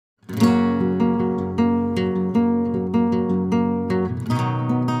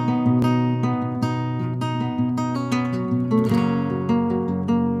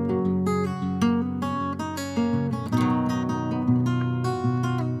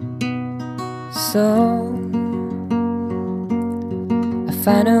So I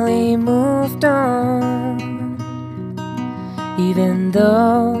finally moved on, even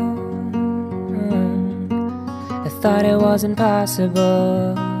though I thought it wasn't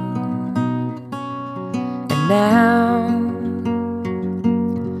possible. And now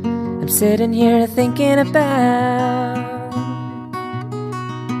I'm sitting here thinking about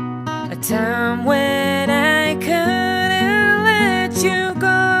a time when I couldn't let you go,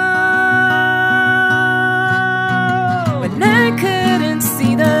 when I couldn't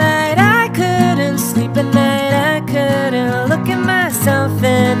see the light, I couldn't sleep at night, I couldn't look at myself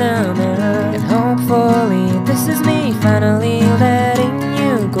in a mirror. And hopefully this is me finally letting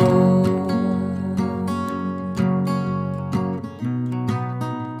you go.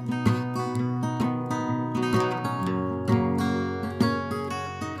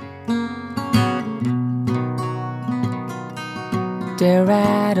 Dear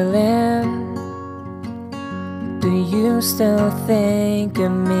Adeline, do you still think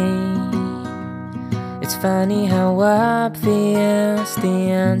of me? It's funny how obvious the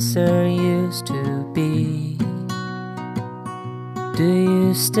answer used to be. Do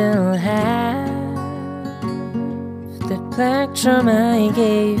you still have the plectrum I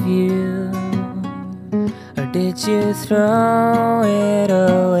gave you? Or did you throw it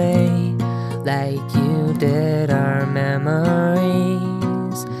away like you did our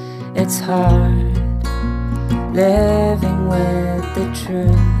memories? It's hard living with the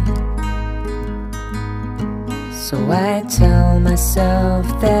truth, so I tell myself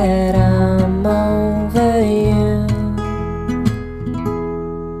that I'm over you.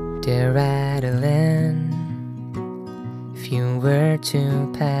 Dear Adeline, if you were to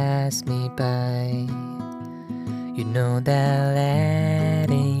pass me by, you know that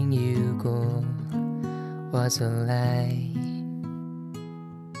letting you go was a lie.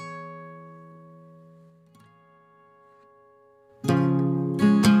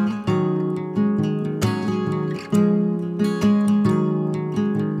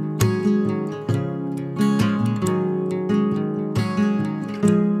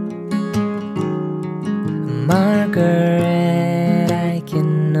 Margaret, I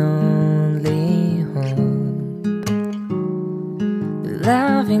can only hope that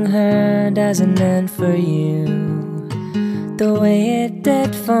loving her doesn't end for you the way it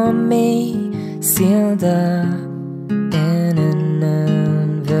did for me, sealed up in an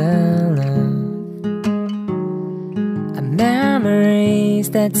envelope of memories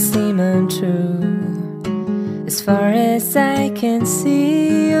that seem untrue as far as I can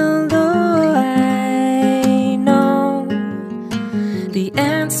see. Although I know the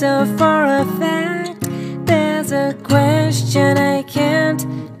answer for a fact, there's a question I can't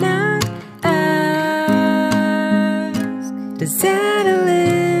not ask. Does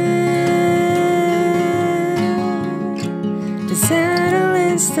Adeline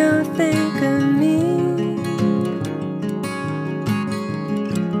still think of me?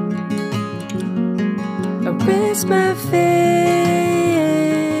 Or is my fate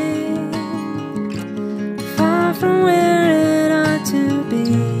far from where it ought to be?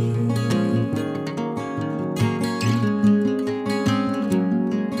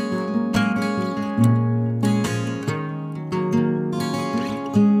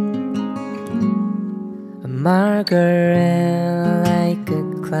 Margaret, like a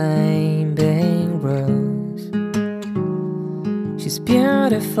climbing rose, she's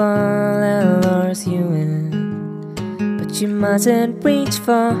beautiful and lures you in, but you mustn't reach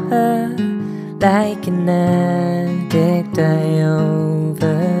for her like an addict. I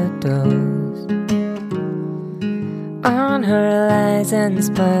overdosed on her lies and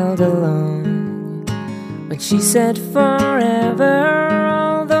smiled alone when she said forever.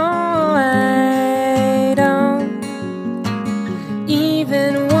 Although I don't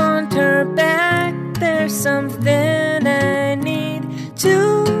even want her back, there's something I need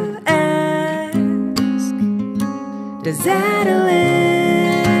to ask. Does Adeline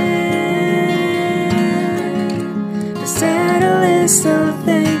still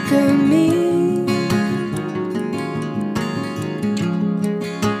think of me?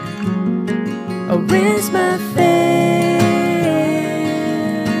 Or is my fate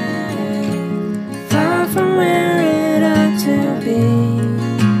far from where it ought to be?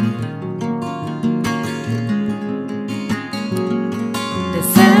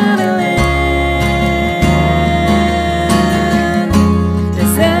 Does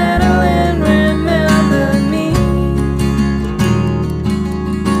Adeline remember me?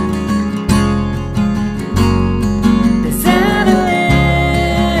 Does Adeline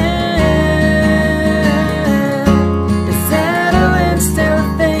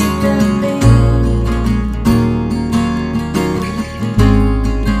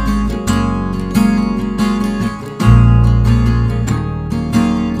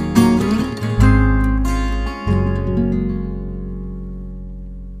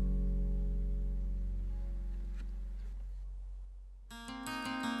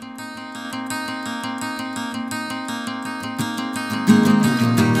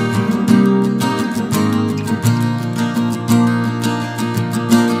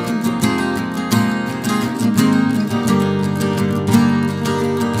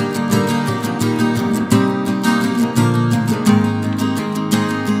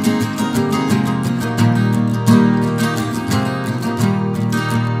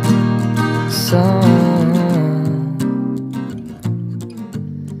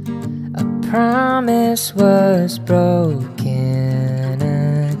glass was broken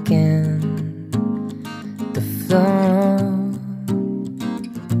again. The floor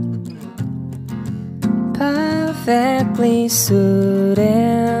perfectly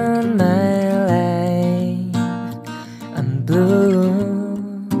suited my life. I'm blue,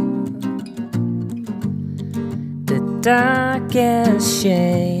 the darkest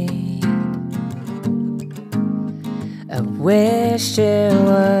shade. I wish it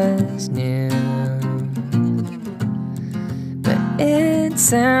was new, but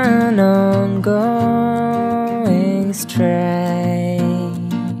it's an ongoing strain.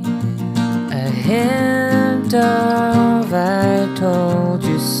 A hint of I told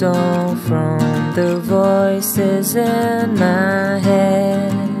you so from the voices in my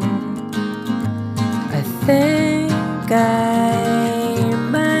head. I think I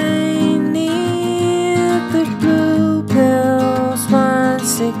might need the blue pills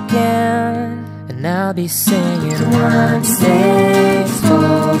once again, and I'll be singing 1, 6,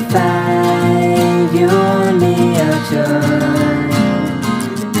 4, 5. You and me are joined.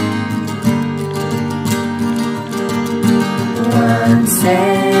 1,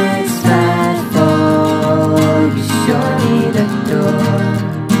 6, 5, 4. You show me the door.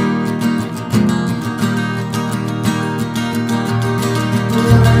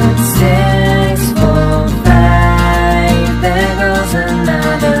 1, 6, 4, 5. There goes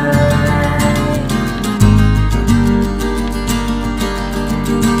another line.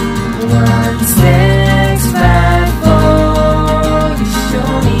 1, 6, 5, 4. You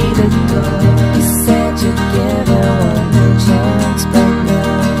show me the door. You said you'd give it one more chance, but no,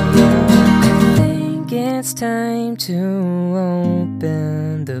 I think it's time to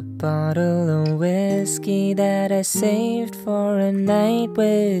open the bottle of whiskey that I saved for a night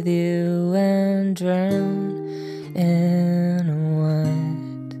with you, and drown in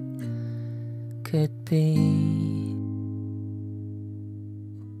what could be.